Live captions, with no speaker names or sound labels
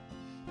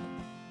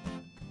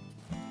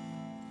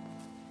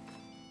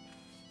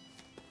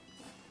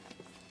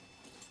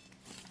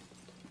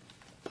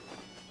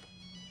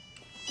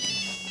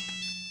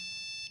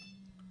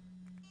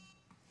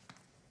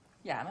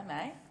Ja, met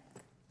mij.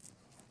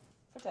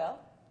 Vertel.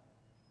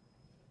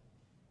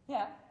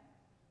 Ja.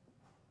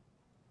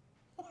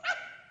 Ja.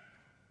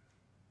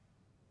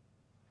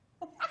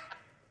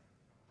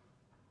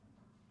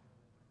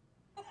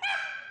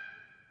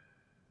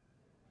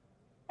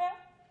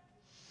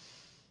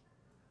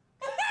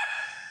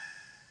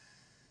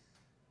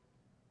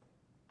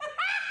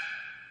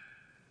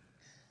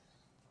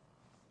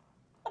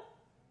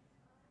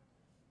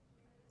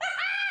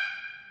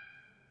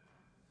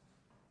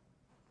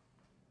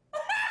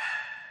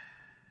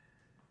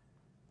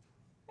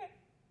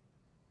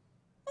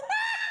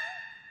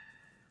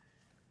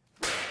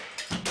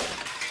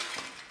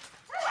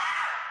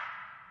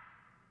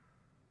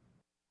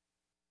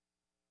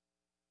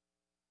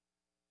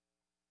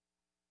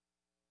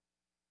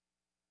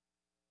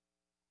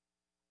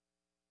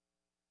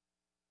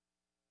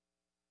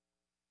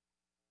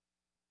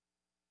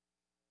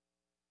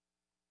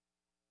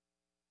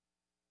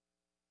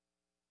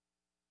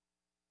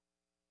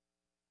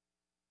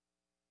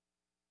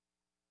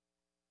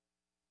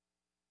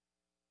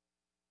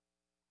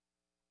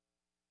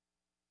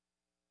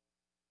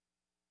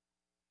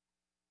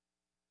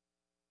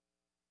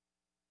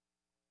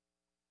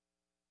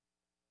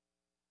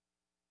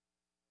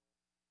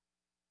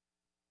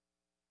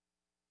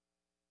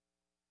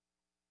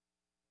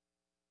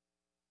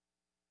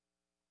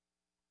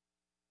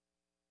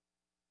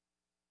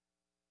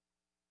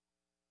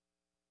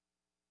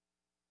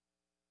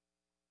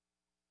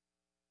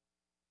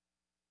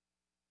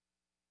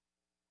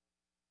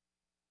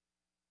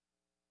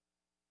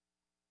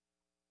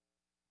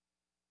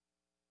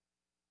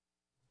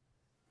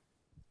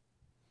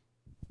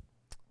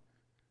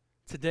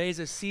 Today's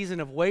a season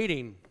of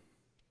waiting.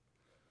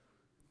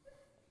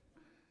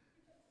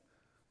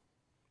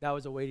 That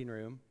was a waiting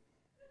room.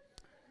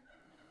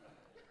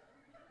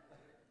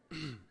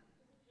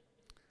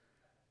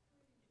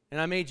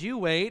 And I made you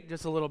wait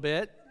just a little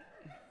bit.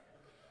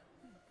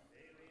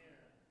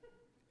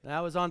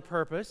 That was on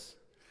purpose.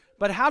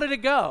 But how did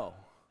it go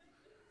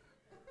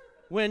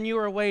when you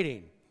were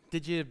waiting?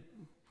 Did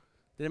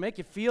it make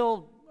you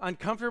feel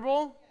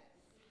uncomfortable?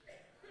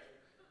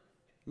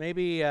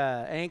 Maybe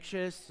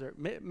anxious or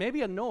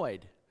maybe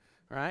annoyed,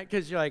 right?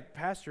 Because you're like,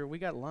 Pastor, we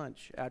got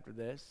lunch after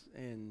this,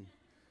 and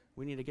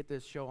we need to get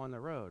this show on the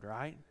road,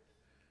 right?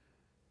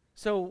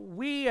 So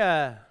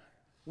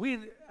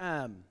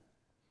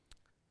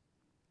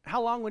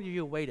how long would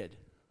you have waited?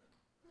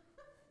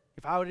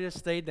 If I would have just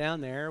stayed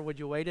down there, would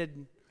you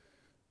waited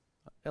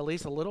at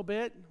least a little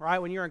bit, right?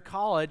 When you're in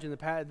college and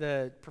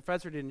the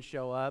professor didn't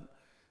show up,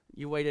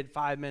 you waited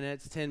 5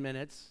 minutes, 10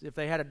 minutes. If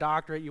they had a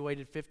doctorate, you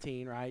waited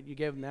 15, right? You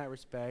gave them that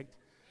respect.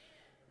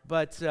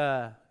 But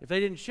if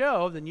they didn't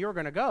show, then you were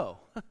going to go.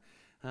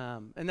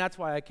 And that's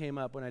why I came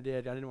up when I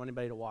did. I didn't want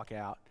anybody to walk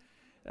out.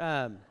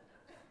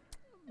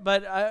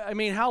 But I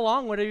mean, how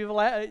long would you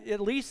at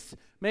least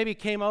maybe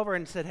came over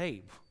and said,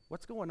 hey,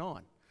 what's going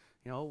on?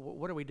 You know,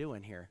 what are we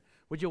doing here?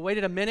 Would you have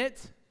waited a minute?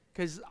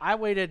 Because I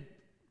waited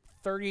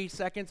 30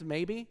 seconds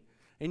maybe,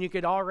 and you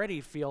could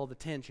already feel the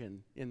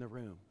tension in the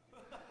room.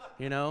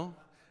 You know,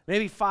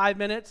 maybe 5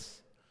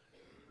 minutes.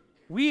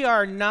 We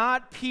are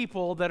not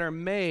people that are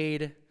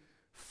made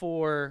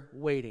for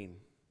waiting.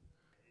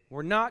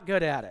 We're not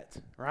good at it,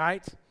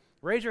 right?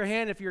 Raise your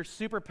hand if you're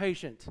super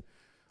patient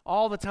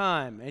all the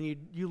time and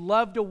you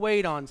love to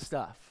wait on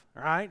stuff,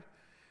 right?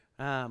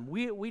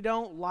 We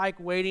don't like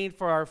waiting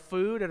for our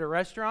food at a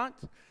restaurant.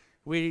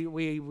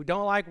 We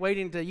don't like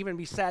waiting to even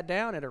be sat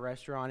down at a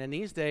restaurant. And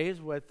these days,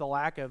 with the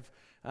lack of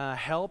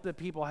help that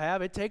people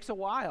have, it takes a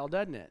while,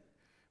 doesn't it?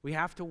 We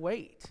have to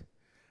wait.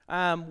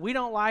 We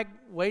don't like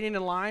waiting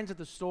in lines at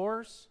the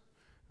stores,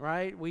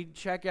 right? We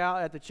check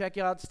out at the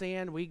checkout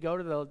stand. We go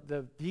to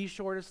the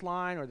shortest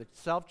line or the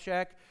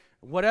self-check,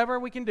 whatever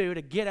we can do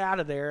to get out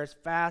of there as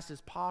fast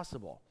as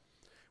possible.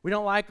 We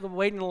don't like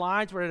waiting in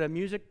lines. We're at a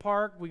music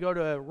park. We go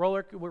to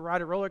we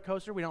ride a roller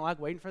coaster. We don't like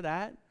waiting for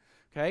that.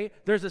 Okay?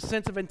 There's a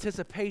sense of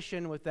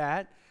anticipation with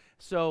that.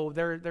 So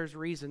there's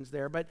reasons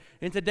there. But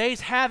in today's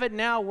have it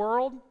now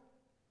world,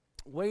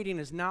 waiting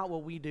is not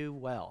what we do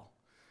well.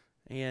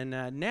 And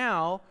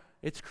now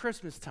it's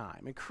Christmas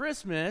time. And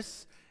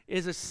Christmas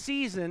is a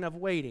season of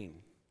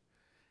waiting.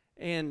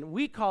 And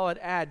we call it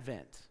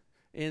Advent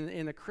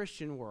in the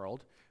Christian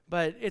world.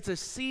 But it's a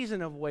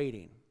season of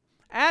waiting.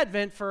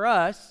 Advent for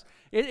us,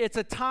 it's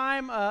a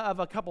time of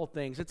a couple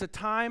things. It's a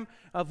time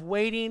of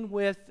waiting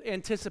with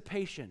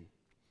anticipation.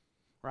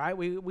 Right?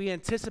 We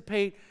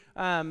anticipate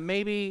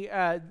maybe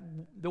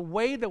the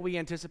way that we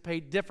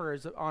anticipate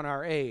differs on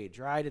our age,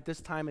 right? At this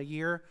time of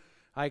year,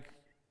 like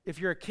if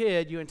you're a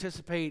kid, you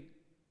anticipate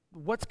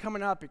what's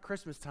coming up at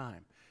Christmas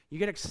time. You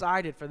get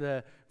excited for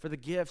the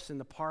gifts and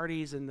the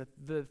parties and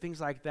the things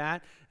like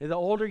that. And the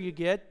older you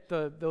get,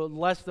 the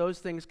less those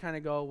things kind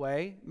of go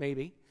away,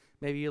 maybe.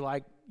 Maybe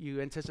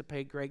you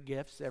anticipate great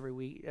gifts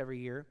every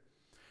year.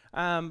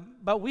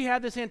 But we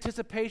have this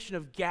anticipation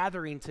of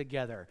gathering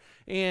together,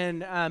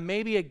 and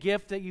maybe a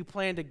gift that you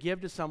plan to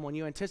give to someone,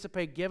 you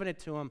anticipate giving it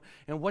to them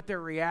and what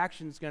their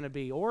reaction is going to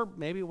be, or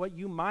maybe what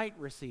you might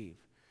receive.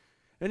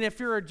 And if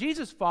you're a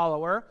Jesus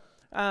follower,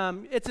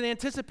 it's an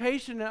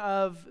anticipation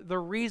of the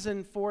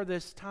reason for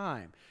this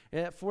time,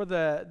 for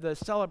the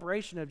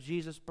celebration of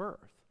Jesus'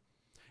 birth.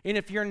 And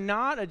if you're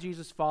not a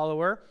Jesus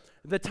follower,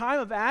 the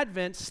time of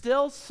Advent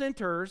still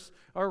centers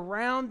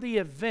around the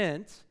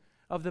event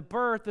of the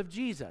birth of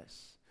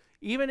Jesus.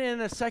 Even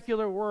in a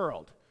secular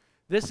world,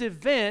 this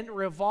event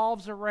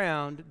revolves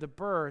around the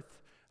birth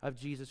of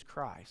Jesus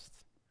Christ.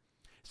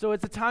 So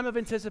it's a time of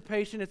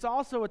anticipation. It's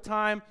also a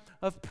time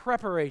of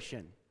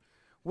preparation,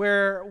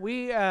 where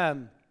we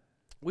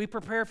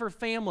prepare for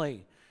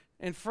family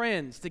and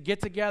friends to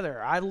get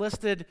together. I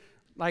listed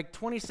like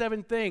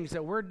 27 things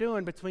that we're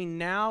doing between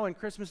now and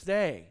Christmas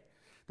Day.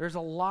 There's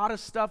a lot of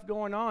stuff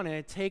going on, and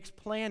it takes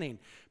planning.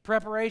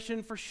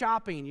 Preparation for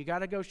shopping. You got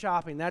to go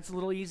shopping. That's a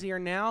little easier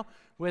now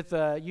with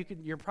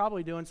you're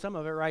probably doing some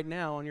of it right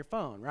now on your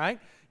phone, right?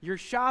 You're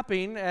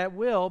shopping at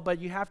will, but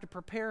you have to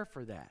prepare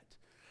for that.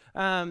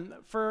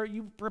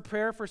 You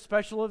prepare for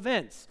special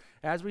events.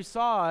 As we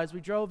saw, as we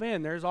drove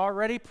in, there's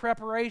already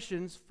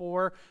preparations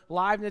for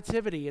live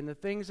nativity and the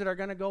things that are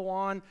going to go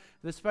on,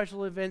 the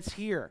special events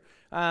here.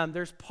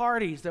 There's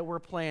parties that we're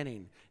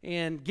planning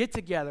and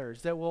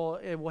get-togethers that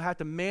we'll have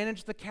to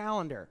manage the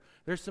calendar.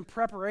 There's some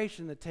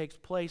preparation that takes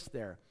place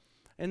there.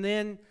 And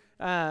then,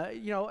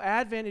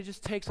 Advent, it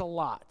just takes a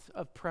lot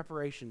of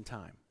preparation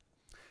time.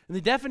 And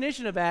the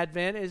definition of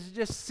Advent is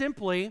just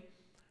simply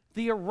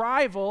the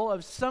arrival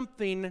of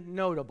something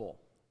notable.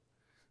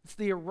 It's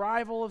the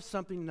arrival of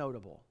something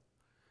notable.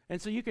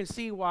 And so you can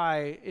see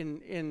why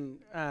in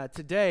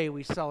today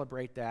we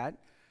celebrate that.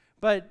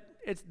 But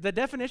the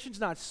definition's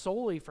not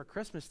solely for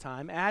Christmas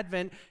time.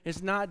 Advent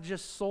is not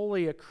just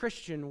solely a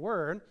Christian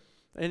word.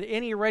 In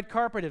any red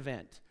carpet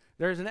event,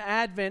 there's an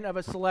advent of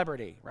a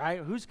celebrity, right?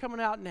 Who's coming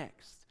out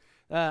next?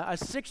 A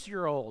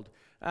 6-year-old.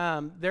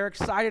 They're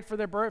excited for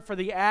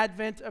the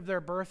advent of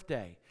their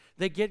birthday.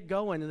 They get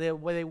going, and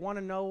they want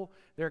to know,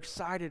 they're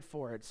excited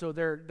for it. So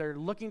they're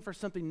looking for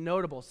something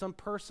notable, some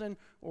person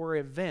or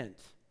event.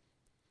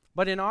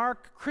 But in our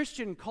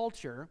Christian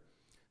culture,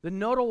 the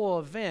notable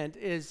event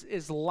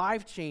is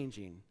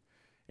life-changing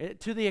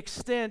to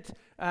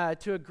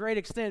a great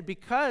extent,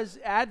 because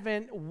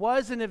Advent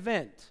was an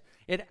event.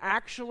 It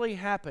actually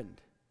happened.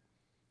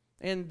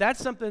 And that's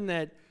something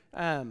that,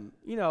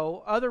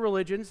 other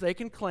religions, they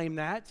can claim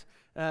that.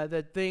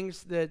 That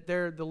things that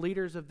the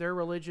leaders of their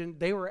religion,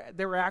 they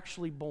were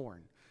actually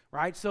born,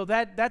 right? So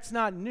that's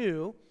not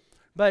new,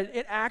 but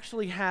it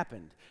actually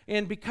happened.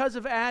 And because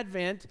of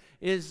Advent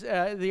is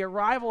the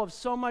arrival of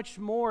so much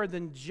more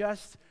than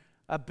just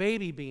a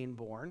baby being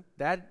born.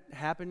 That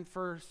happened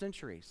for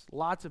centuries.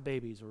 Lots of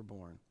babies were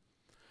born.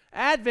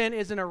 Advent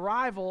is an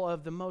arrival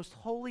of the most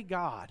holy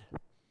God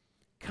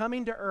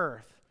coming to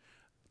earth,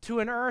 to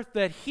an earth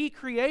that he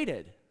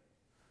created,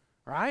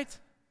 right?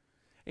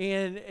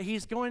 And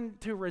he's going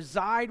to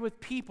reside with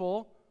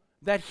people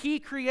that he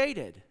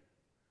created.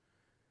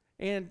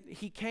 And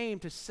he came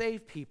to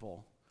save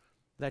people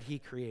that he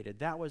created.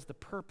 That was the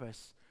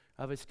purpose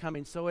of his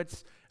coming. So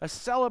it's a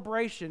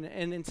celebration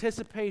and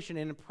anticipation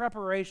and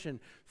preparation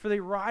for the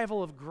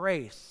arrival of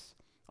grace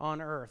on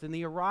earth, and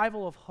the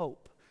arrival of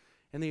hope,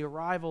 and the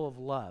arrival of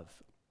love.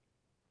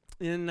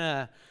 In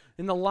the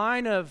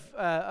line of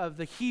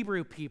the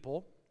Hebrew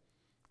people,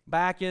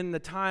 back in the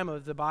time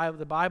of the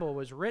Bible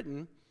was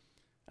written,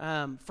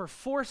 for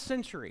 4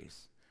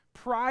 centuries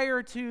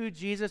prior to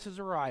Jesus'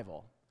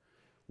 arrival,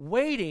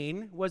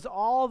 waiting was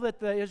all that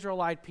the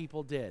Israelite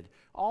people did.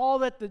 All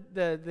that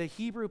the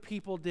Hebrew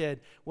people did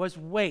was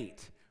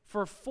wait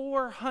for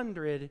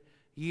 400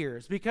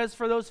 years. Because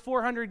for those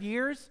 400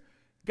 years,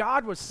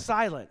 God was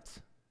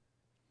silent.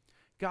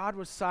 God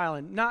was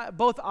silent, not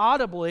both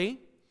audibly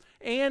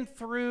and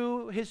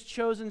through his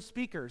chosen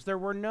speakers. There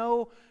were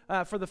no,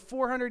 for the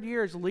 400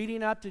 years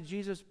leading up to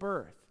Jesus'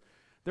 birth,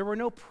 there were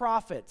no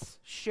prophets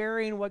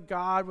sharing what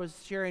God was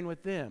sharing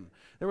with them.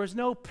 There was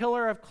no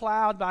pillar of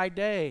cloud by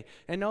day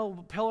and no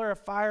pillar of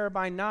fire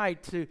by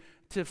night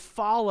to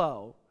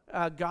follow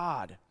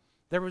God.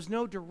 There was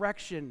no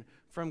direction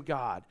from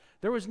God.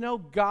 There was no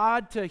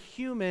God to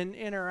human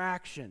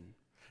interaction.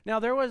 Now,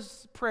 there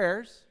was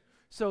prayers,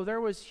 so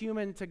there was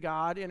human to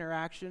God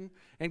interaction,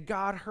 and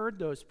God heard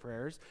those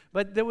prayers,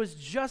 but there was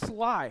just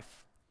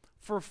life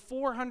for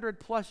 400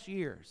 plus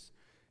years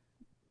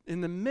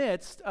in the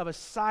midst of a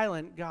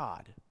silent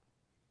God.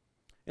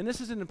 And this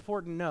is an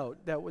important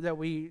note that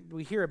we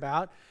hear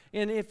about.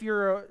 And if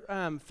you're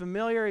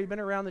familiar, you've been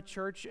around the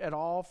church at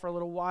all for a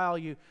little while,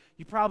 you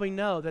probably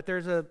know that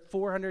there's a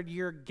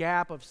 400-year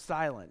gap of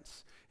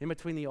silence in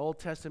between the Old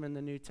Testament and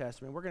the New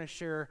Testament. We're going to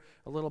share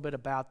a little bit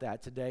about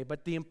that today.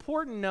 But the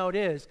important note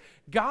is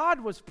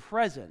God was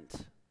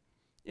present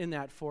in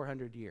that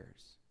 400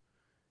 years.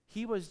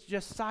 He was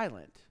just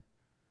silent.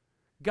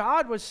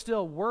 God was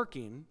still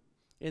working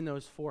in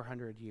those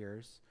 400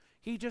 years.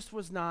 He just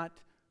was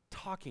not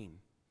talking.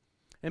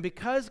 And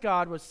because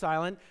God was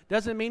silent,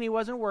 doesn't mean he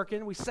wasn't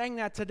working. We sang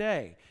that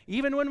today.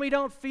 Even when we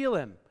don't feel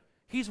him,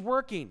 he's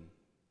working.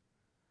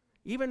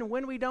 Even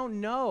when we don't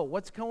know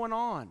what's going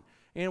on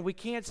and we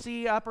can't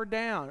see up or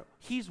down,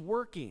 he's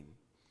working.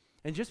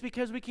 And just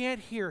because we can't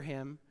hear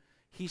him,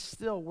 he's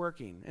still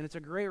working. And it's a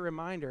great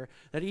reminder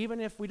that even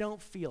if we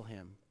don't feel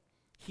him,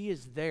 he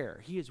is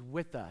there. He is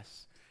with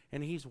us,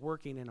 and he's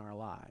working in our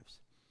lives.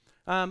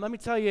 Let me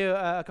tell you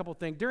a couple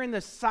things. During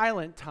the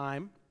silent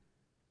time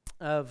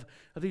of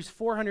these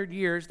 400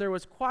 years, there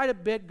was quite a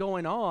bit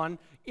going on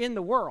in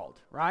the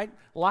world, right?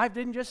 Life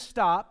didn't just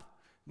stop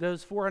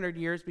those 400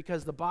 years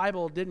because the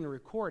Bible didn't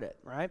record it,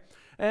 right?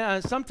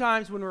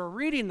 Sometimes when we're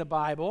reading the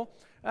Bible,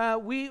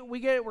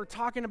 we're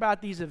talking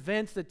about these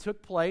events that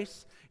took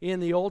place in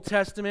the Old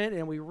Testament,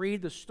 and we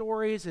read the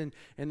stories and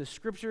the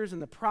scriptures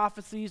and the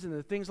prophecies and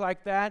the things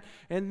like that,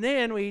 and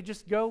then we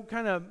just go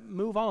kind of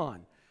move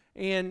on.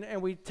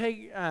 And we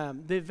take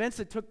the events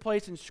that took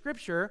place in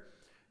Scripture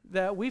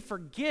that we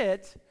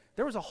forget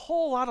there was a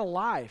whole lot of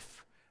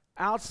life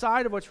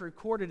outside of what's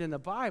recorded in the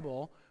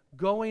Bible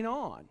going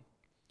on.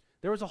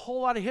 There was a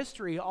whole lot of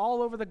history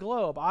all over the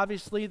globe,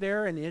 obviously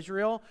there in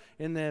Israel,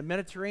 in the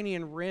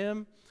Mediterranean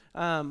Rim,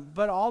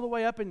 but all the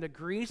way up into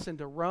Greece and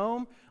to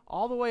Rome,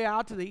 all the way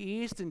out to the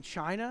east in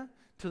China,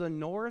 to the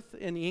north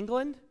in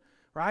England,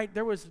 right?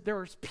 There was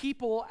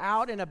people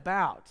out and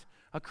about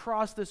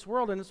across this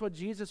world, and that's what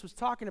Jesus was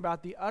talking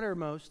about, the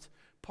uttermost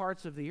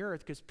parts of the earth,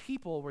 because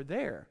people were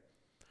there.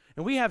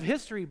 And we have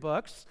history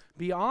books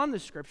beyond the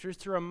Scriptures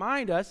to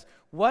remind us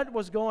what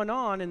was going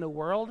on in the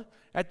world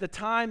at the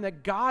time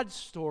that God's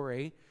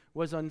story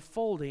was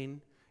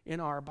unfolding in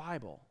our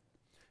Bible.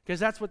 Because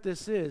that's what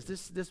this is.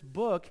 This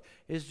book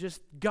is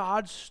just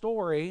God's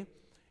story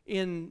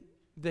in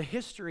the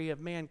history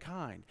of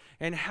mankind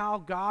and how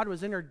God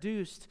was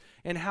introduced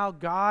and how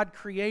God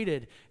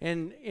created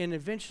and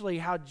eventually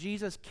how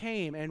Jesus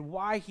came and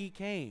why he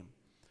came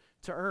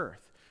to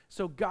earth.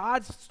 So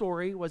God's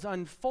story was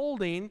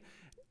unfolding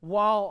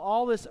while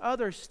all this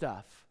other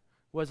stuff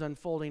was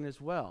unfolding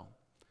as well.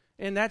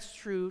 And that's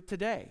true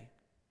today.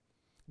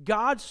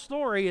 God's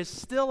story is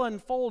still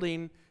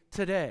unfolding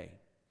today.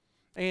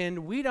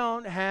 And we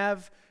don't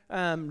have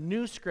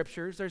new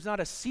scriptures. There's not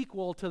a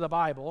sequel to the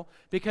Bible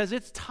because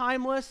it's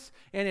timeless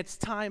and it's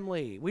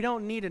timely. We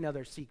don't need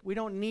another sequel. We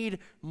don't need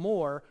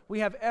more. We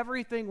have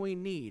everything we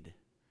need.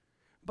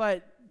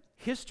 But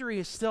history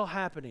is still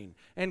happening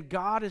and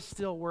God is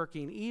still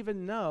working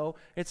even though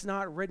it's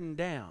not written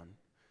down.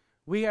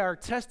 We are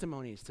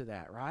testimonies to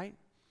that, right?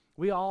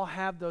 We all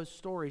have those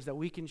stories that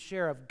we can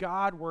share of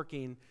God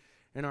working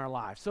in our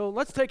lives. So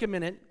let's take a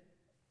minute,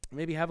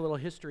 maybe have a little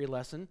history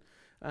lesson,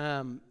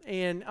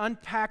 and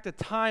unpack the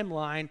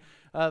timeline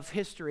of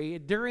history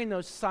during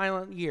those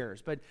silent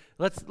years. But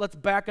let's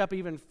back up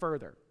even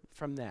further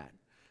from that.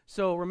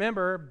 So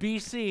remember,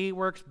 BC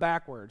works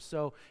backwards.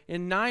 So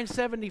in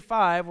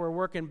 975, we're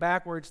working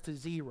backwards to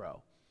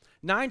 0.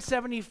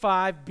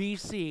 975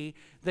 BC,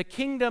 the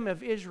kingdom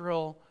of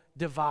Israel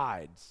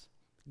divides.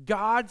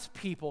 God's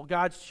people,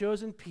 God's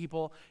chosen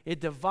people, it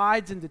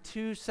divides into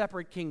two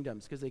separate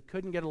kingdoms because they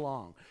couldn't get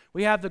along.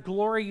 We have the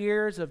glory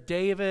years of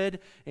David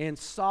and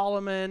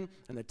Solomon,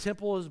 and the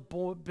temple is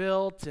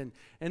built, and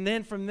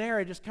then from there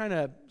it just kind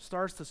of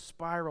starts to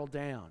spiral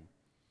down.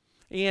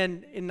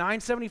 And in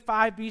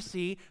 975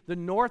 BC, the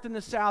north and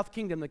the south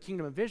kingdom, the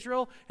kingdom of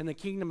Israel and the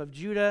kingdom of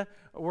Judah,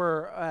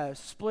 were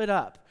split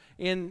up.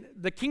 In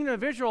the kingdom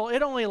of Israel,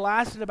 it only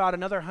lasted about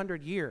another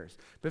 100 years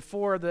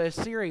before the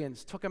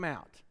Assyrians took them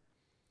out.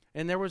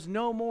 And there was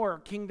no more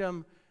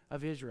kingdom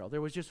of Israel. There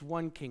was just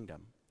one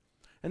kingdom.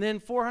 And then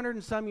 400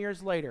 and some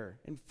years later,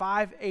 in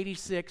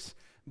 586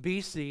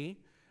 BC,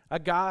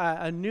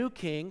 a new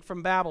king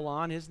from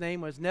Babylon, his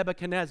name was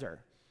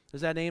Nebuchadnezzar.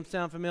 Does that name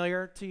sound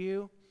familiar to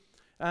you?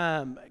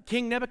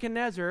 King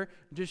Nebuchadnezzar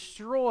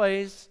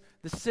destroys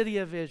the city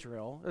of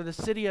Israel, or the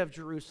city of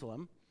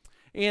Jerusalem,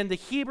 and the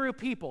Hebrew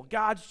people,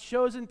 God's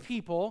chosen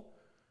people,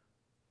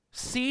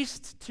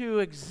 ceased to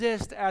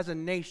exist as a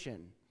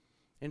nation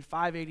in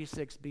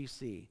 586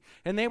 BC.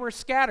 And they were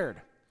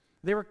scattered.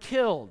 They were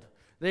killed.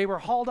 They were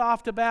hauled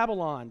off to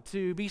Babylon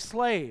to be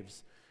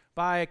slaves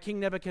by King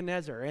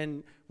Nebuchadnezzar.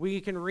 And we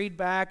can read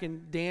back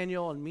in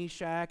Daniel and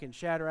Meshach and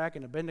Shadrach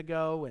and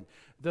Abednego, and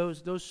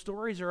those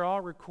stories are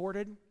all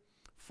recorded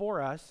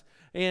for us.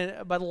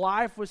 But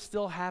life was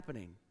still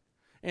happening.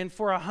 And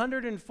for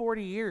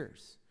 140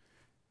 years,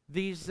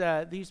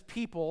 these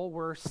people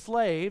were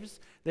slaves.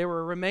 They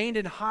were remained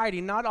in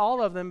hiding. Not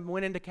all of them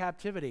went into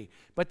captivity,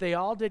 but they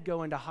all did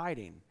go into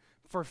hiding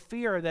for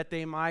fear that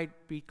they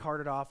might be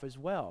carted off as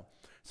well.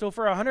 So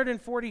for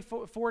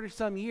 140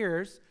 some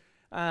years,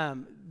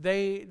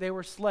 they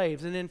were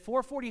slaves. And in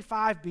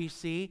 445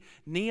 BC,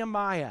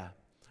 Nehemiah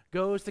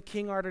goes to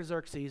King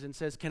Artaxerxes and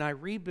says, "Can I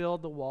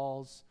rebuild the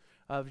walls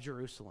of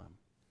Jerusalem?"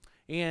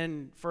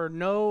 And for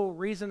no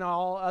reason at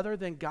all other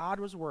than God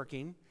was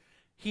working,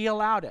 he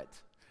allowed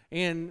it.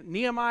 And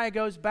Nehemiah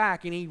goes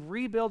back and he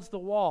rebuilds the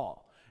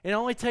wall. It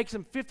only takes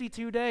him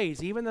 52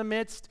 days, even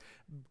amidst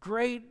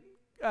great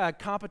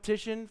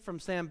competition from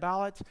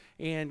Sanballat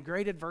and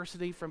great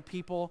adversity from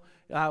people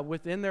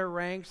within their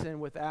ranks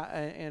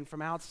and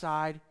from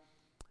outside.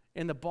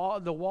 And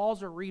the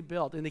walls are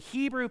rebuilt. And the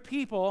Hebrew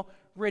people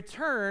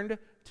returned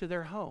to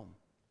their home.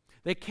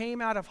 They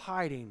came out of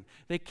hiding.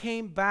 They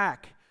came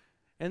back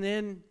And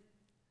then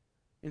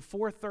in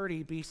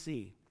 430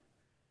 BC,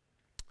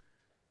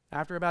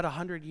 after about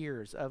 100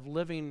 years of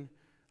living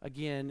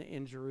again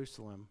in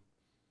Jerusalem,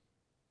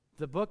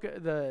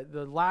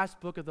 the last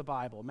book of the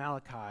Bible,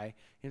 Malachi,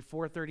 in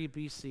 430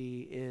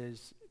 BC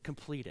is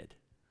completed.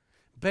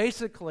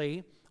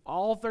 Basically,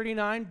 all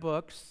 39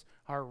 books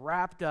are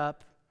wrapped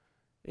up,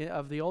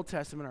 of the Old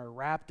Testament are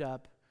wrapped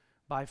up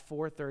by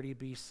 430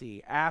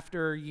 BC,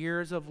 after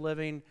years of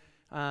living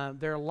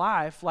their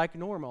life like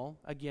normal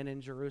again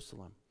in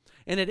Jerusalem.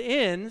 And it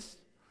ends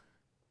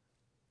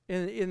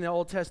in the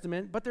Old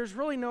Testament, but there's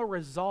really no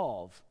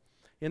resolve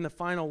in the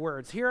final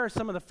words. Here are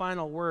some of the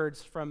final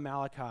words from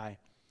Malachi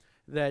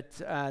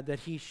that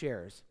he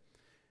shares.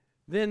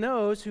 Then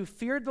those who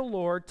feared the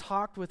Lord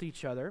talked with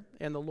each other,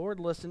 and the Lord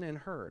listened and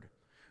heard.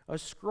 A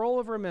scroll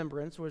of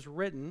remembrance was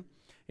written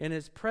in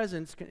his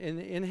presence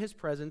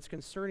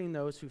concerning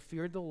those who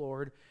feared the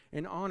Lord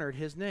and honored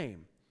his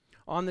name.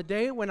 On the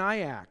day when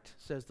I act,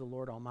 says the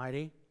Lord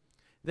Almighty,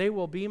 they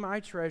will be my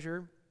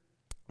treasure,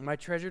 my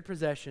treasured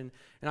possession,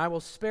 and I will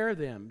spare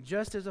them,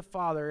 just as a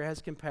father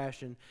has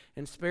compassion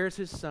and spares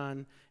his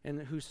son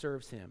and who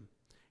serves him.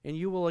 And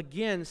you will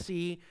again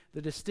see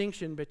the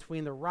distinction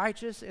between the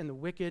righteous and the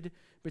wicked,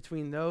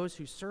 between those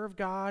who serve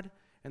God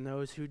and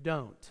those who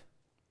don't.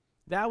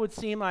 That would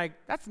seem like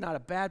that's not a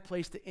bad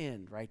place to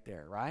end right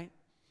there, right?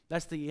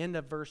 That's the end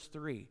of verse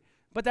 3.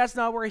 But that's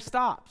not where he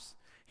stops.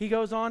 He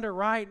goes on to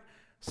write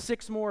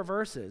 6 more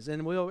verses.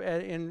 And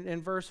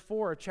in verse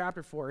 4 of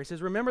chapter 4, he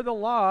says, remember the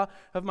law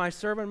of my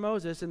servant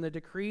Moses and the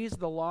decrees,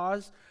 the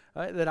laws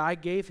that I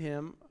gave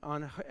him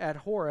at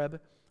Horeb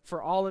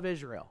for all of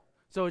Israel.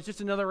 So it's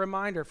just another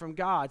reminder from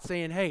God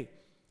saying, hey,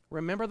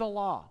 remember the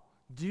law.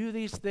 Do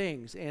these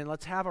things, and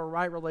let's have a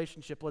right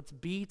relationship. Let's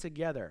be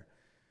together.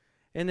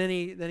 And then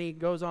he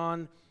goes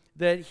on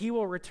that he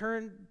will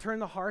turn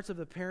the hearts of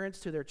the parents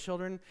to their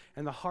children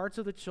and the hearts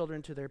of the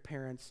children to their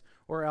parents,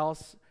 or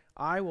else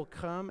I will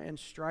come and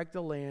strike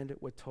the land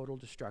with total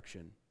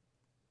destruction.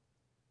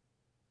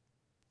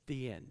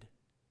 The end.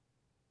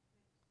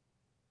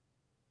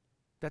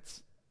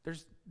 That's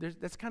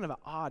kind of an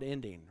odd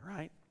ending,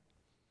 right?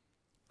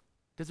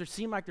 Does there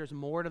seem like there's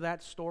more to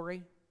that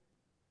story?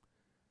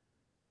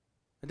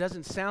 It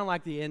doesn't sound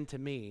like the end to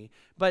me,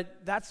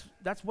 but that's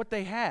what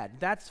they had.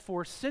 That's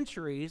for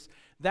centuries,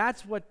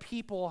 that's what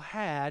people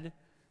had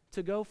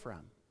to go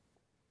from.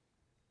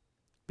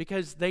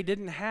 Because they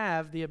didn't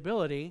have the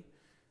ability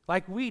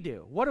like we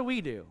do. What do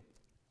we do?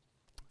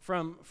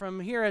 From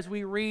here as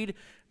we read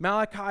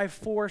Malachi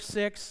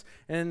 4:6,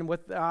 and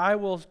with I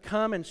will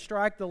come and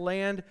strike the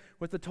land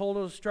with the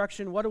total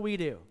destruction, what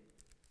do?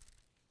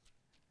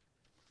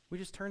 We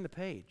just turn the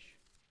page.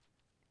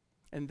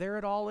 And there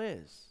it all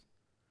is.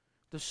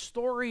 The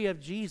story of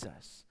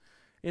Jesus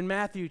in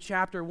Matthew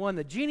chapter 1,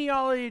 the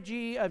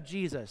genealogy of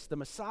Jesus, the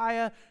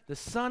Messiah, the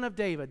son of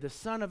David, the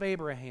son of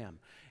Abraham.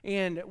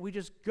 And we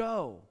just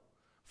go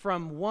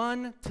from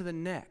one to the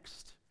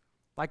next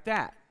like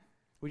that.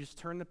 We just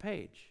turn the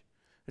page.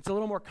 It's a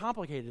little more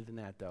complicated than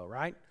that though,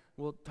 right?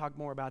 We'll talk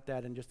more about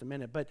that in just a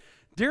minute. But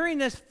during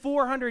this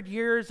 400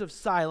 years of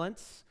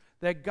silence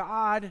that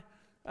God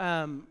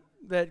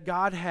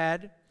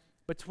had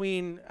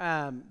between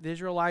the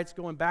Israelites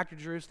going back to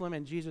Jerusalem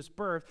and Jesus'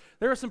 birth,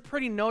 there are some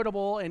pretty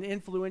notable and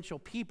influential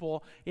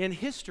people in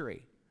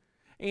history.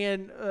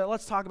 And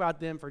let's talk about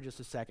them for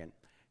just a second.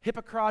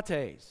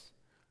 Hippocrates,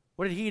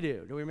 what did he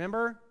do? Do we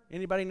remember?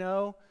 Anybody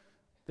know?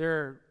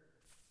 They're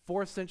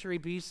 4th century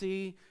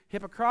BC.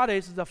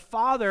 Hippocrates is the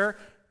father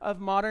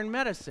of modern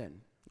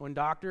medicine. When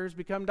doctors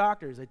become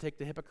doctors, they take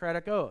the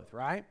Hippocratic Oath,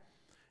 right?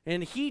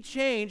 And he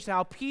changed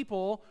how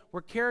people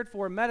were cared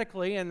for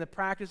medically, and the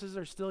practices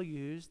are still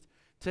used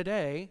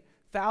today,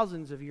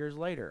 thousands of years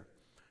later.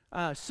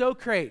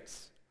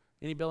 Socrates,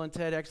 any Bill and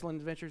Ted Excellent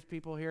Adventures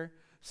people here?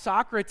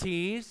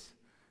 Socrates,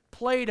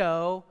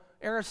 Plato,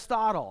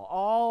 Aristotle,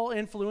 all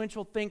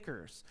influential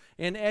thinkers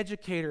and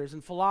educators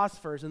and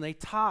philosophers, and they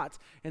taught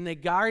and they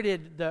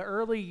guided the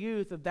early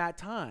youth of that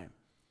time.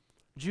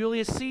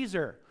 Julius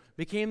Caesar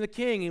became the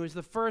king. He was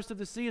the first of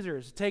the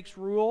Caesars, takes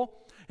rule,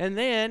 and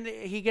then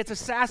he gets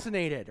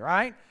assassinated,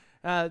 right?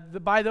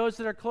 By those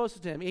that are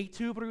closest to him. Et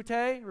tu,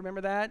 Brute,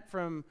 remember that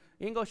from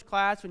English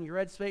class when you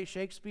read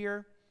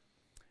Shakespeare?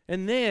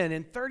 And then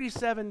in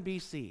 37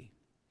 BC,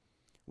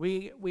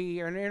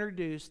 we are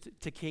introduced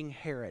to King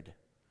Herod.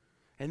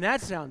 And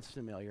that sounds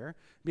familiar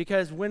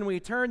because when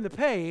we turn the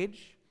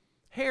page,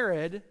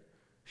 Herod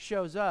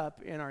shows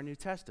up in our New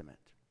Testament.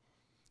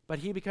 But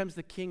he becomes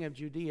the king of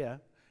Judea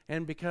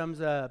and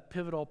becomes a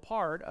pivotal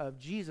part of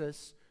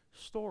Jesus'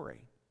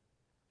 story.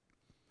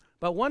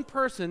 But one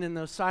person in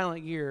those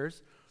silent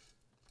years,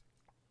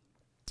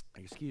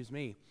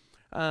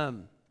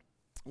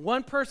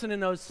 one person in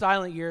those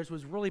silent years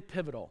was really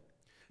pivotal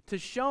to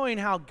showing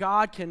how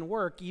God can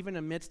work even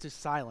amidst his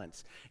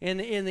silence.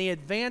 In the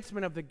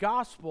advancement of the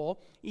gospel,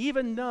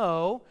 even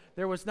though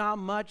there was not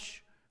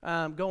much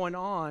going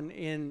on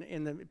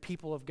in the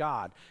people of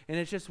God. And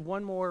it's just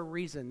one more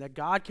reason that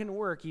God can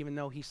work even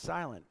though he's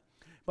silent.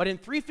 But in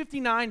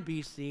 359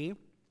 BC,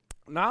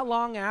 not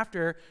long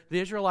after the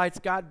Israelites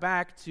got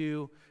back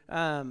to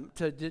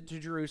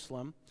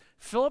Jerusalem,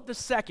 Philip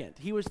II,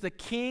 he was the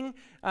king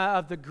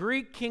of the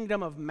Greek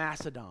kingdom of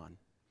Macedonia.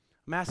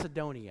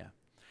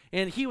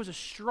 And he was a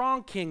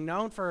strong king,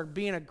 known for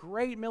being a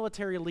great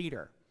military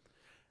leader.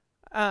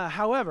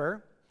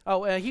 However,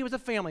 he was a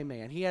family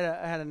man. He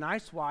had a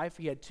nice wife.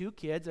 He had 2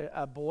 kids,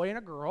 a boy and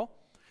a girl.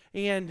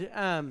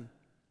 And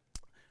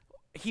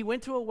he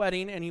went to a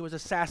wedding and he was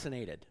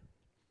assassinated.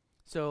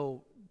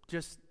 So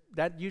just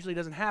that usually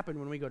doesn't happen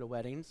when we go to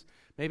weddings.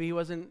 Maybe he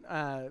wasn't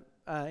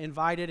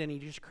invited and he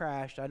just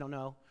crashed. I don't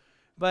know.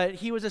 But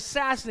he was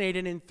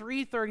assassinated in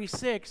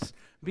 336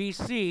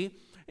 BC.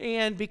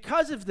 And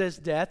because of this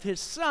death, his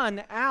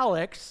son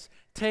Alex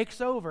takes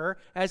over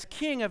as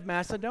king of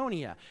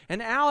Macedonia.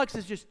 And Alex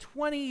is just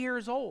 20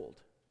 years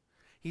old.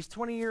 He's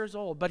 20 years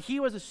old. But he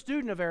was a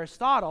student of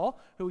Aristotle,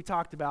 who we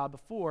talked about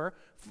before,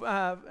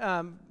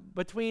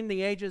 between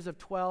the ages of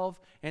 12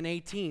 and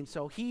 18.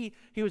 So he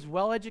was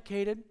well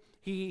educated.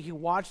 He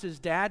watched his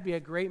dad be a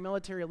great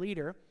military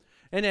leader.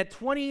 And at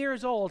 20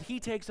 years old, he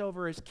takes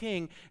over as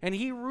king, and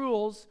he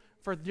rules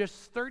for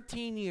just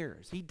 13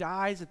 years. He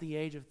dies at the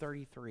age of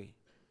 33.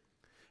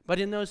 But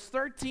in those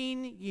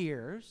 13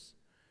 years,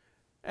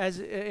 as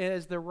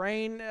the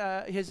reign,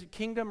 his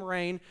kingdom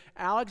reigned,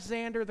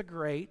 Alexander the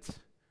Great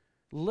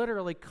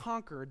literally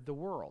conquered the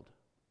world.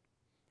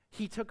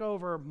 He took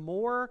over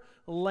more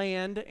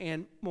land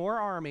and more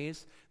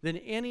armies than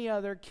any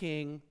other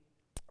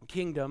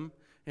kingdom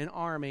and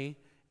army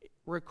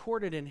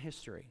recorded in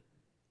history,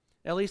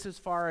 at least as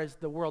far as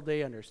the world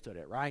they understood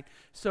it, right?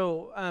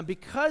 So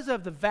because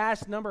of the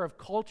vast number of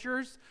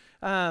cultures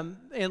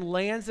and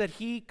lands that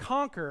he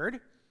conquered,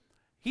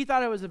 he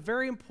thought it was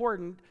very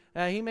important.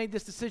 He made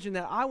this decision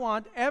that I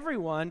want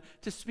everyone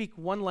to speak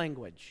one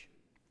language.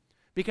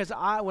 Because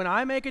when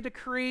I make a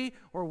decree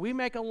or we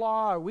make a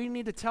law or we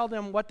need to tell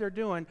them what they're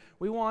doing,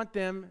 we want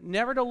them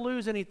never to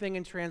lose anything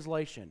in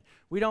translation.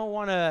 We don't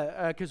want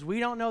to, because we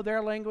don't know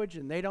their language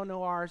and they don't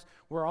know ours,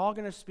 we're all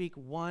going to speak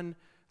one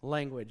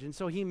language. And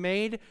so he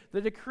made the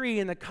decree,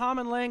 and the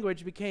common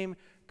language became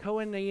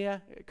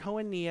Koine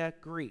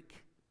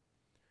Greek,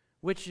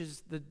 which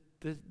is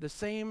the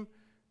same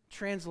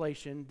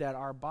translation that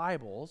our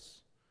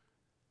Bibles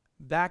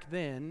back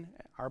then,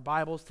 our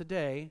Bibles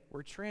today,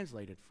 were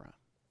translated from.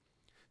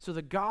 So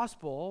the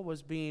gospel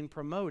was being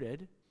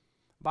promoted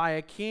by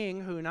a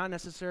king who not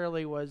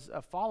necessarily was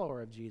a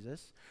follower of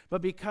Jesus,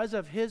 but because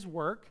of his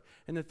work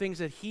and the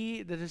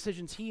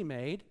decisions he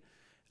made,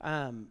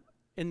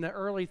 in the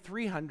early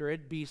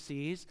 300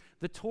 BCs,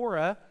 the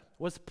Torah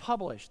was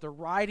published. The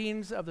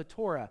writings of the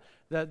Torah,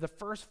 the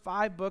first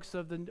 5 books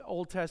of the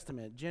Old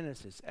Testament,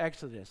 Genesis,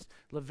 Exodus,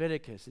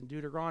 Leviticus, and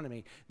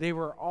Deuteronomy, they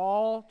were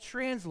all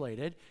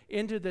translated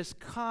into this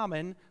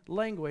common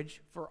language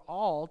for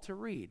all to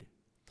read.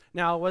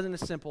 Now, it wasn't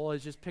as simple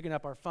as just picking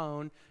up our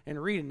phone and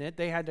reading it.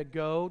 They had to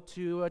go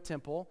to a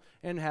temple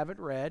and have it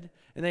read,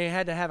 and they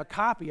had to have a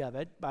copy of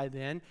it by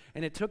then,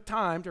 and it took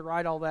time to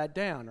write all that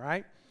down,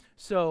 right?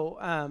 So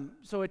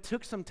it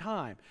took some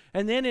time.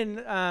 And then in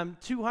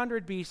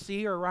 200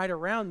 BC, or right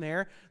around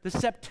there, the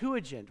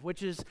Septuagint,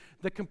 which is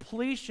the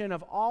completion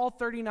of all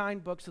 39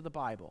 books of the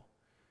Bible,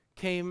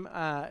 came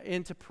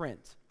into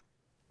print.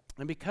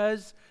 And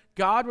because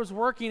God was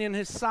working in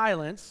his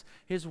silence,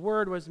 his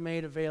word was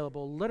made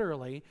available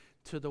literally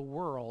to the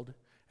world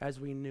as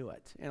we knew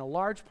it. And a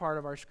large part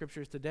of our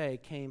scriptures today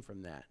came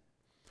from that.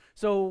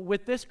 So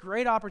with this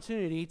great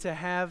opportunity to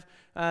have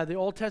the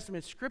Old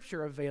Testament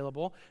scripture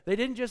available, they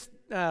didn't just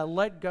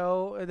let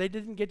go, they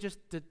didn't get just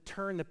to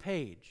turn the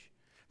page.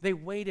 They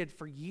waited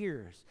for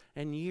years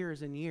and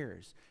years and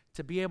years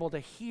to be able to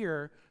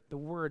hear the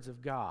words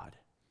of God.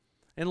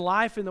 And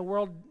life in the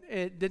world,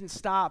 it didn't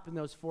stop in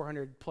those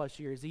 400 plus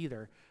years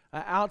either,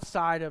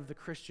 outside of the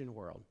Christian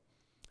world.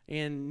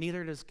 And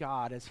neither does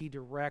God as he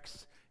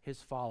directs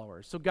his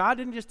followers. So God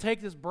didn't just take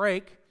this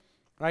break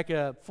like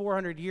a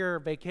 400-year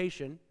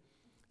vacation.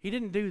 He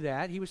didn't do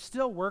that. He was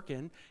still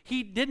working.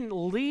 He didn't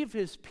leave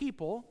his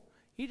people.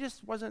 He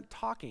just wasn't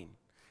talking.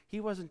 He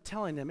wasn't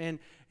telling them.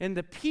 And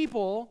the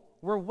people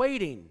were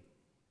waiting,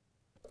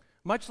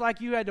 much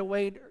like you had to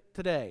wait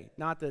today.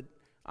 Not that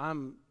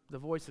I'm the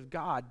voice of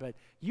God, but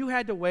you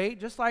had to wait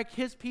just like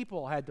his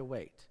people had to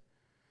wait.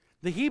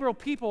 The Hebrew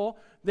people,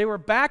 they were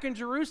back in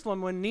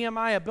Jerusalem when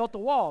Nehemiah built the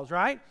walls,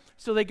 right?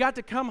 So they got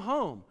to come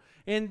home.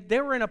 And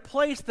they were in a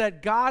place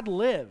that God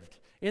lived,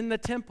 in the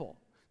temple.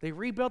 They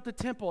rebuilt the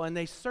temple, and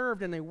they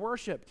served, and they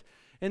worshiped.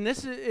 And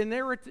this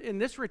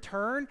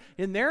return,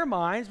 in their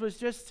minds, was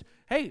just,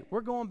 hey,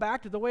 we're going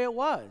back to the way it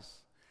was.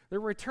 They're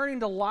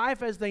returning to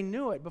life as they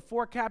knew it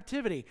before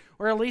captivity,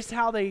 or at least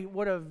how they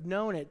would have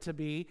known it to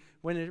be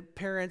when their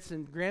parents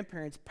and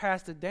grandparents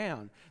passed it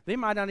down. They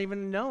might not even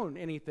have known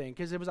anything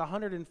because it was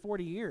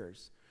 140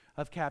 years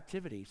of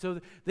captivity.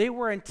 So they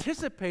were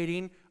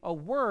anticipating a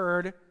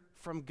word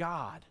from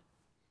God.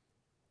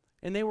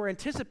 And they were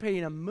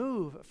anticipating a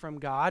move from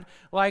God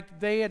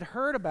like they had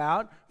heard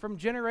about from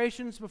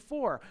generations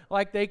before,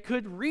 like they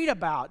could read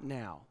about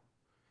now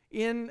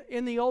in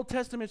the Old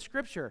Testament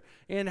scripture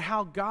and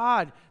how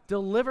God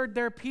delivered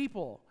their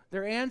people,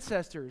 their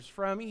ancestors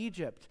from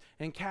Egypt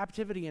and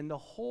captivity, and the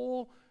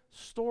whole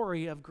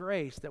story of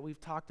grace that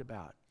we've talked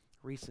about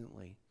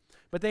recently.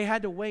 But they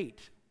had to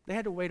wait. They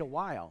had to wait a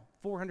while,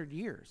 400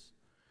 years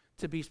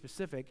to be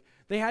specific.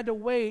 They had to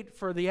wait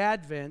for the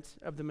advent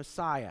of the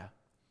Messiah.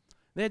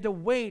 They had to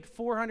wait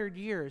 400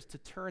 years to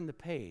turn the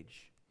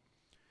page.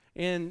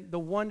 And the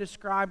one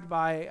described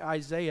by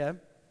Isaiah,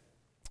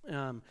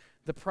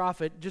 the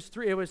prophet,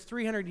 it was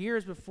 300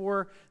 years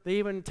before they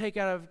even take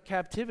out of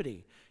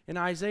captivity. In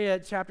Isaiah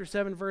chapter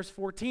 7, verse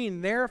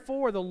 14,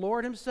 "Therefore the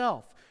Lord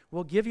himself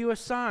will give you a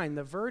sign.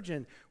 The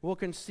virgin will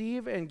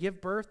conceive and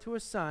give birth to a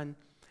son,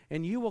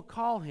 and you will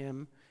call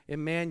him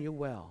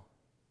Emmanuel."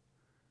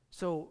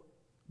 So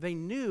they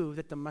knew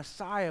that the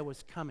Messiah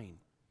was coming.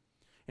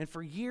 And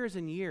for years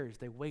and years,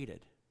 they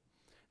waited.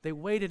 They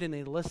waited and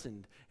they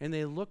listened, and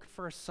they looked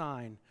for a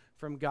sign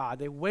from God.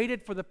 They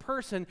waited for the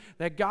person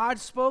that God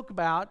spoke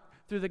about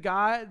through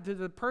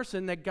the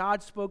person that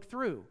God spoke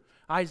through.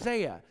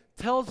 Isaiah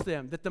tells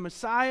them that the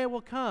Messiah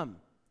will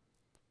come.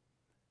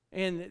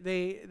 And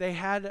they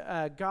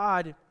had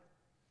God,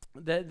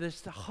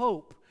 this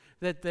hope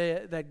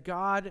that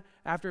God,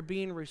 after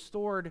being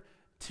restored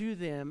to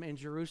them in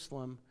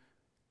Jerusalem,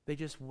 they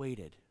just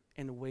waited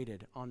and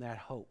waited on that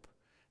hope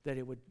that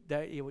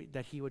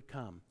he would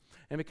come.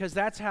 And because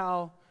that's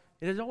how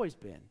it has always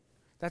been.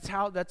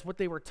 That's what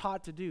they were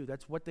taught to do.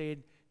 That's what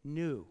they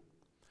knew.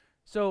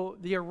 So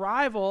the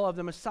arrival of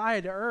the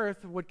Messiah to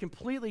earth would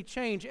completely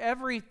change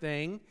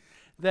everything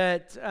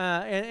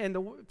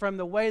from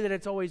the way that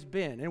it's always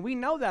been. And we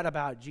know that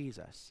about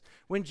Jesus.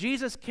 When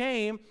Jesus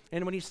came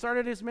and when he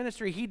started his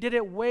ministry, he did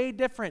it way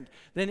different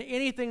than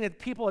anything that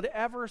people had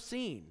ever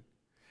seen.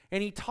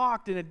 And he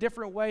talked in a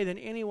different way than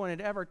anyone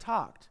had ever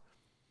talked.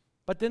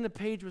 But then the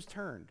page was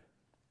turned.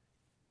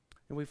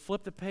 And we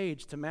flip the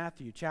page to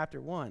Matthew chapter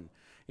 1.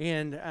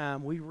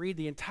 And we read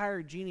the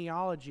entire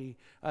genealogy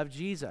of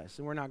Jesus.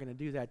 And we're not going to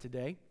do that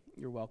today.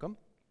 You're welcome.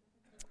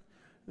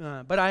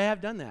 But I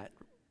have done that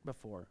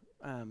before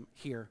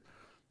here.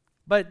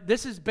 But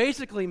this is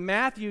basically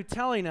Matthew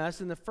telling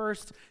us in the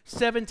first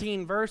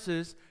 17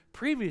 verses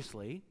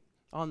previously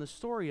on the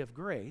story of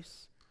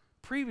grace,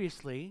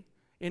 previously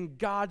in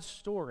God's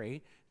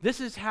story, this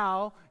is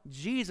how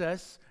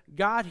Jesus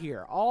got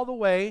here, all the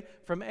way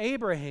from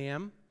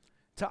Abraham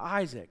to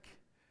Isaac.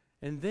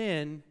 And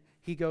then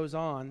he goes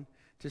on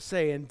to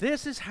say, and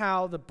this is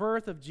how the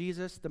birth of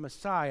Jesus, the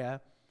Messiah,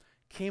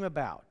 came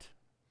about.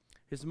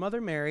 His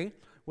mother Mary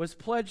was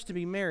pledged to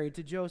be married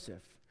to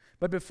Joseph.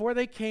 But before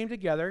they came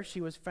together,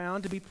 she was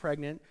found to be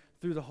pregnant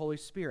through the Holy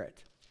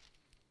Spirit.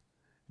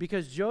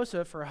 Because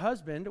Joseph, her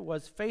husband,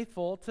 was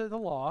faithful to the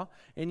law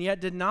and yet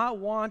did not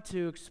want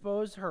to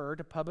expose her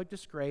to public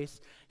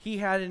disgrace, he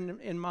had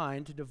in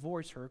mind to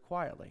divorce her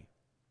quietly.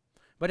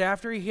 But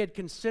after he had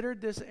considered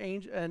this,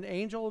 an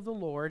angel of the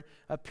Lord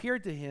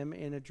appeared to him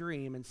in a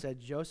dream and said,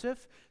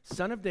 "Joseph,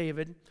 son of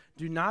David,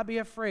 do not be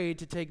afraid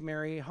to take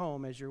Mary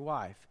home as your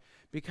wife,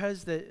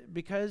 because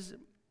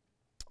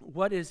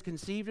what is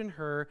conceived in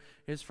her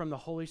is from the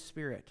Holy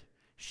Spirit.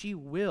 She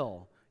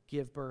will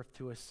give birth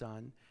to a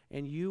son,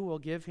 and you will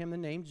give him the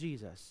name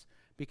Jesus,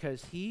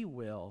 because he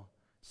will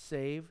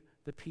save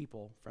the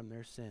people from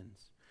their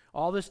sins."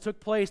 All this took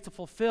place to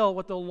fulfill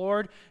what the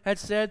Lord had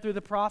said through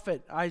the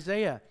prophet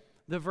Isaiah.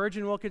 The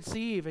virgin will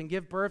conceive and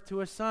give birth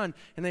to a son,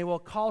 and they will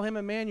call him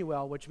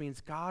Emmanuel, which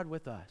means God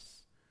with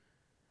us.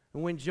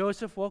 And when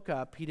Joseph woke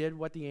up, he did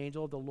what the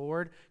angel of the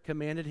Lord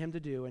commanded him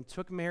to do and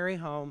took Mary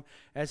home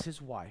as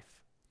his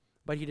wife.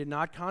 But he did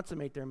not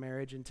consummate their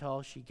marriage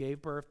until she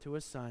gave birth to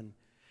a son,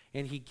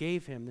 and he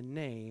gave him the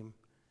name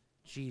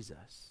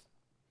Jesus.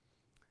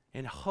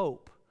 And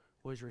hope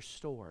was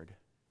restored,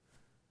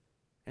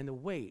 and the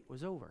wait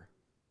was over.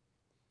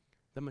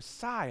 The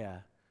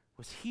Messiah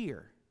was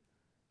here,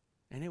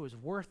 and it was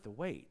worth the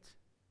wait.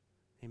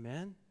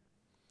 Amen?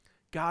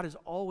 God is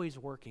always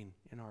working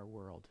in our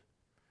world,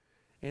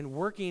 and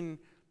working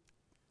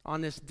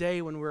on this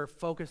day when we're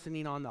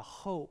focusing on the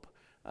hope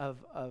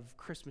of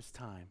Christmas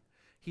time.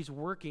 He's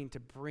working to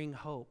bring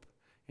hope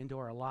into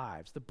our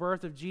lives. The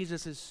birth of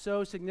Jesus is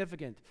so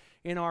significant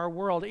in our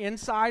world,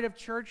 inside of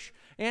church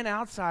and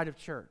outside of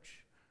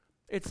church.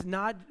 It's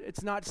not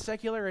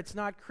secular, it's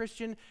not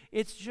Christian,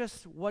 it's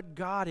just what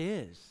God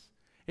is.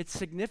 It's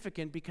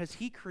significant because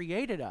he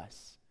created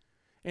us,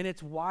 and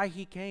it's why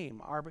he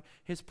came.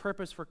 His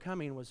purpose for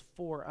coming was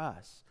for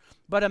us.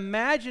 But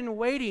imagine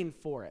waiting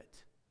for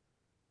it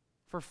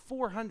for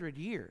 400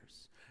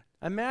 years.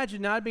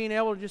 Imagine not being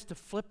able just to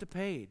flip the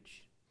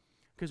page.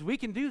 Because we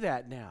can do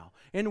that now.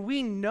 And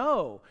we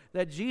know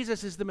that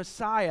Jesus is the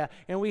Messiah,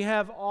 and we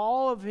have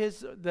all of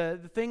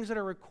the things that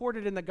are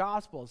recorded in the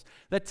Gospels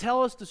that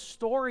tell us the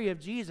story of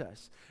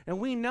Jesus. And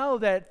we know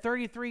that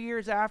 33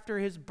 years after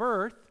his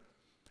birth,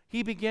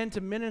 he began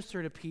to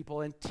minister to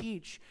people and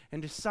teach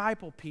and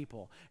disciple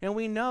people. And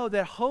we know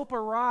that hope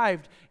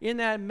arrived in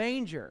that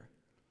manger.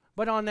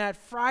 But on that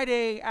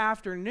Friday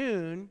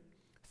afternoon,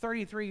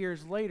 33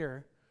 years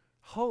later,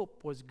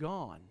 hope was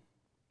gone.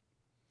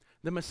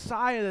 The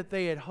Messiah that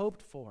they had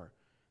hoped for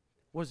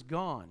was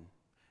gone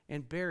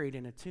and buried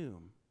in a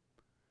tomb.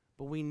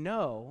 But we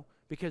know,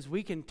 because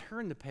we can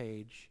turn the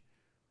page,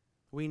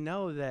 we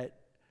know that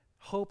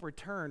hope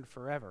returned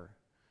forever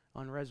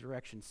on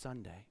Resurrection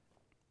Sunday.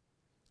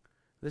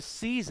 The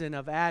season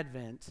of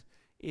Advent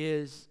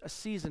is a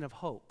season of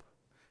hope,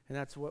 and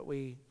that's what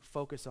we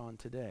focus on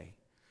today.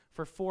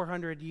 For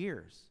 400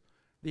 years,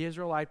 the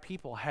Israelite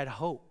people had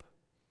hope.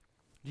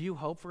 Do you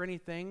hope for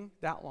anything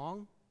that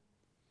long?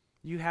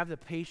 Do you have the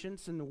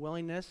patience and the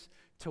willingness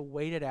to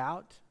wait it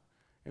out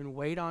and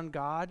wait on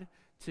God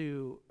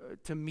to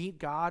meet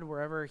God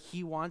wherever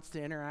He wants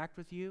to interact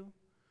with you?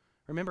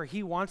 Remember,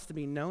 He wants to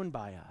be known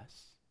by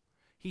us.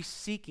 He's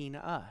seeking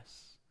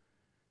us.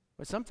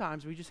 But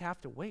sometimes we just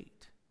have to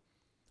wait.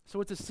 So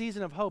it's a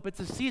season of hope. It's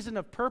a season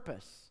of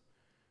purpose.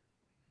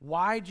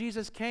 Why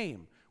Jesus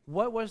came.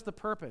 What was the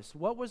purpose?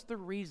 What was the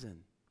reason?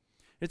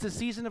 It's a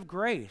season of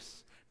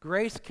grace.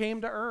 Grace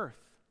came to earth.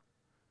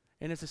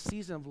 And it's a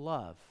season of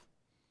love.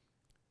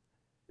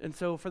 And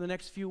so for the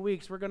next few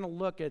weeks, we're going to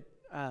look at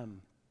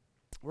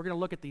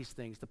these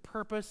things. The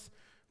purpose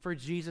for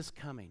Jesus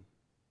coming.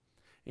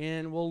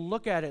 And we'll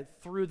look at it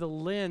through the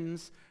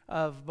lens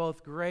of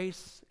both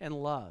grace and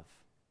love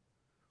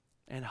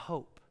and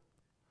hope.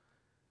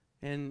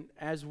 And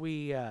as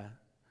we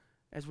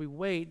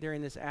wait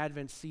during this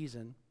Advent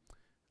season,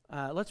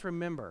 let's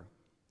remember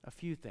a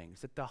few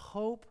things. That the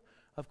hope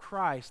of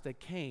Christ that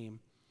came,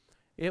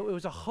 it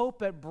was a hope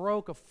that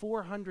broke a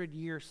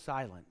 400-year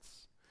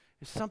silence.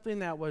 It's something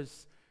that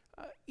was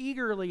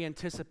eagerly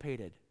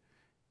anticipated.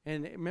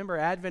 And remember,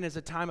 Advent is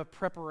a time of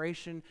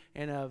preparation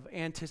and of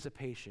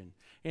anticipation.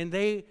 And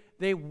they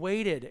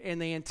waited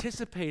and they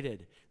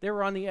anticipated. They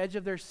were on the edge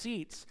of their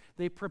seats.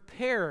 They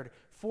prepared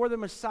for the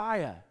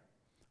Messiah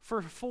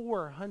for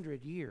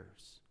 400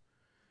 years.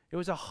 It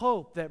was a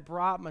hope that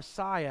brought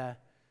Messiah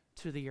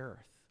to the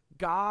earth.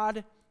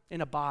 God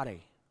in a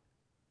body.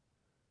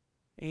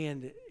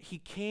 And He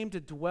came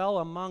to dwell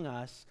among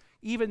us,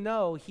 even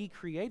though He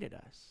created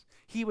us.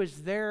 He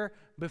was there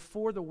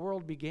before the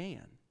world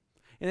began.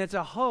 And it's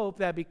a hope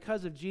that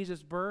because of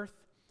Jesus' birth,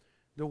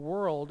 the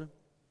world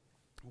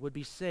would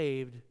be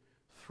saved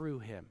through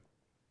Him.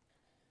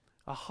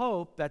 A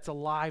hope that's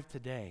alive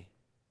today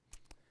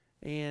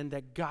and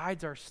that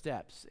guides our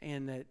steps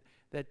and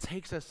that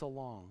takes us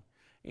along.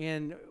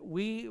 And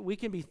we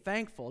can be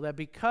thankful that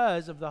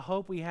because of the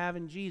hope we have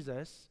in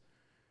Jesus,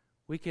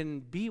 we can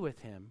be with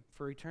Him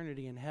for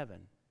eternity in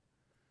heaven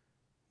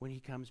when He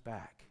comes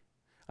back.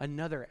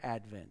 Another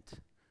Advent,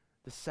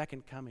 the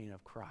second coming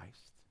of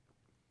Christ.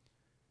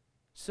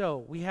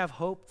 So we have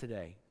hope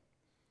today.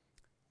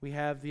 We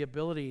have the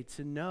ability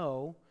to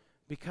know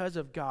because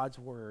of God's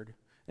Word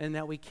and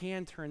that we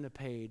can turn the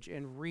page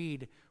and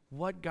read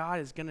what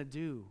God is going to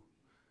do,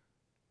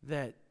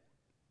 that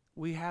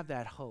we have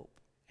that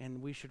hope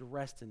and we should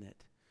rest in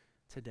it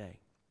today.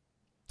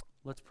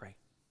 Let's pray.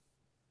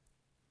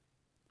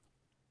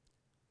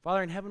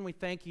 Father in heaven, we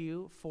thank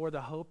You for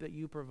the hope that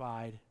You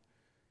provide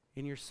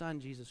in Your Son,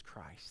 Jesus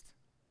Christ.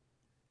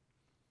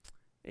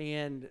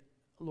 And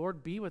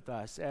Lord, be with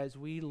us as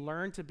we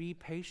learn to be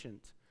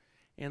patient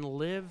and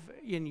live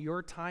in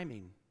Your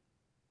timing.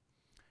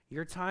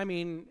 Your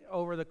timing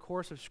over the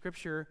course of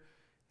Scripture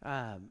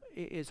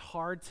is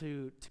hard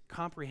to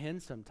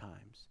comprehend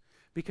sometimes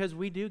because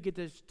we do get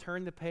to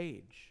turn the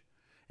page.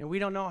 And we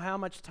don't know how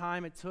much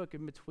time it took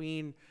in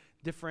between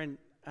different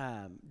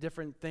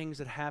things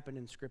that happened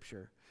in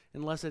Scripture,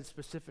 unless it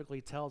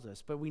specifically tells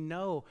us. But we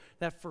know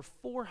that for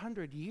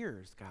 400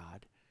 years,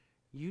 God,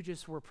 You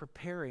just were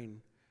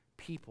preparing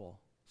people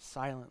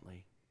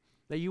silently,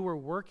 that You were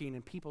working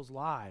in people's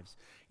lives,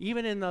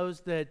 even in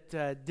those that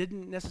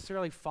didn't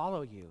necessarily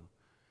follow You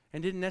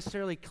and didn't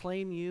necessarily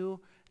claim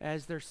You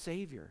as their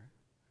Savior.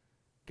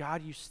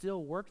 God, You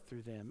still worked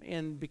through them,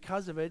 and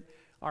because of it,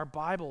 our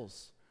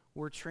Bibles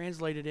were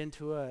translated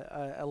into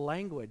a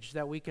language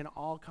that we can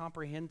all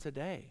comprehend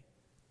today.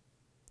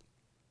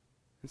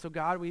 And so,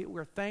 God,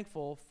 we're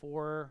thankful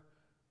for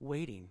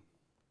waiting.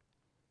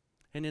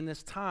 And in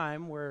this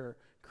time where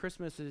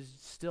Christmas is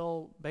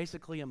still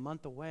basically a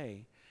month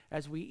away,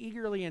 as we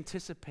eagerly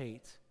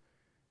anticipate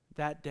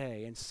that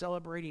day and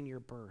celebrating Your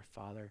birth,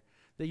 Father,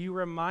 that You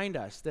remind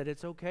us that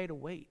it's okay to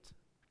wait,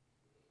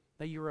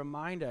 that You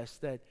remind us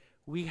that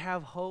we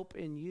have hope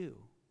in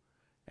You,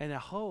 and a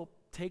hope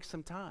takes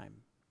some time.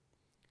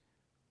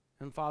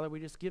 And Father, we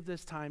just give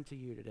this time to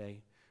You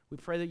today. We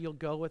pray that You'll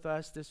go with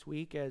us this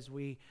week as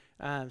we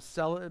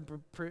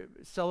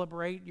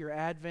celebrate Your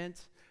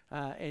Advent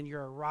and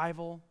Your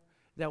arrival,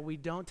 that we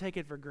don't take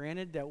it for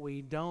granted, that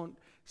we don't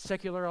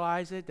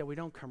secularize it, that we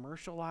don't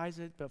commercialize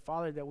it, but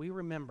Father, that we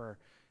remember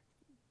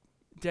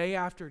day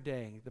after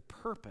day the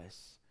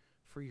purpose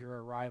for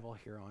Your arrival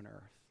here on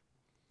earth.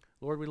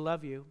 Lord, we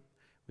love You.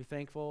 We're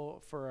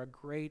thankful for a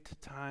great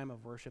time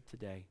of worship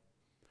today.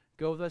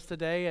 Go with us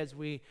today as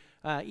we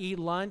eat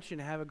lunch and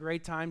have a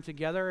great time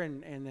together,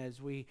 and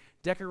as we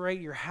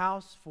decorate Your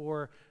house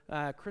for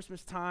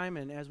Christmas time,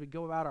 and as we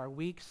go about our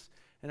weeks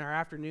and our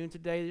afternoon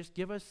today. Just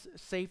give us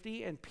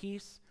safety and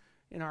peace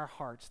in our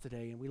hearts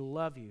today, and we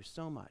love you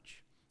so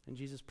much. In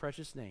Jesus'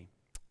 precious name,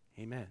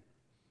 amen.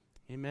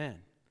 Amen.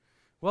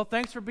 Well,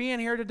 thanks for being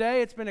here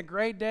today. It's been a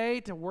great day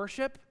to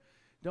worship.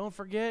 Don't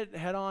forget,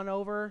 head on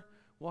over.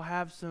 We'll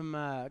have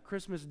some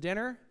Christmas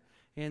dinner,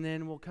 and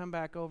then we'll come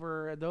back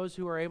over, those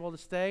who are able to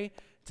stay,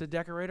 to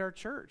decorate our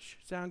church.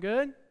 Sound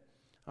good?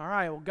 All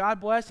right. Well, God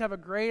bless. Have a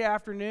great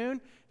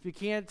afternoon. If you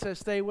can't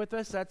stay with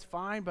us, that's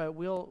fine, but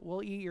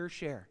we'll eat your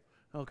share.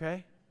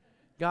 Okay?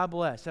 God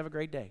bless. Have a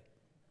great day.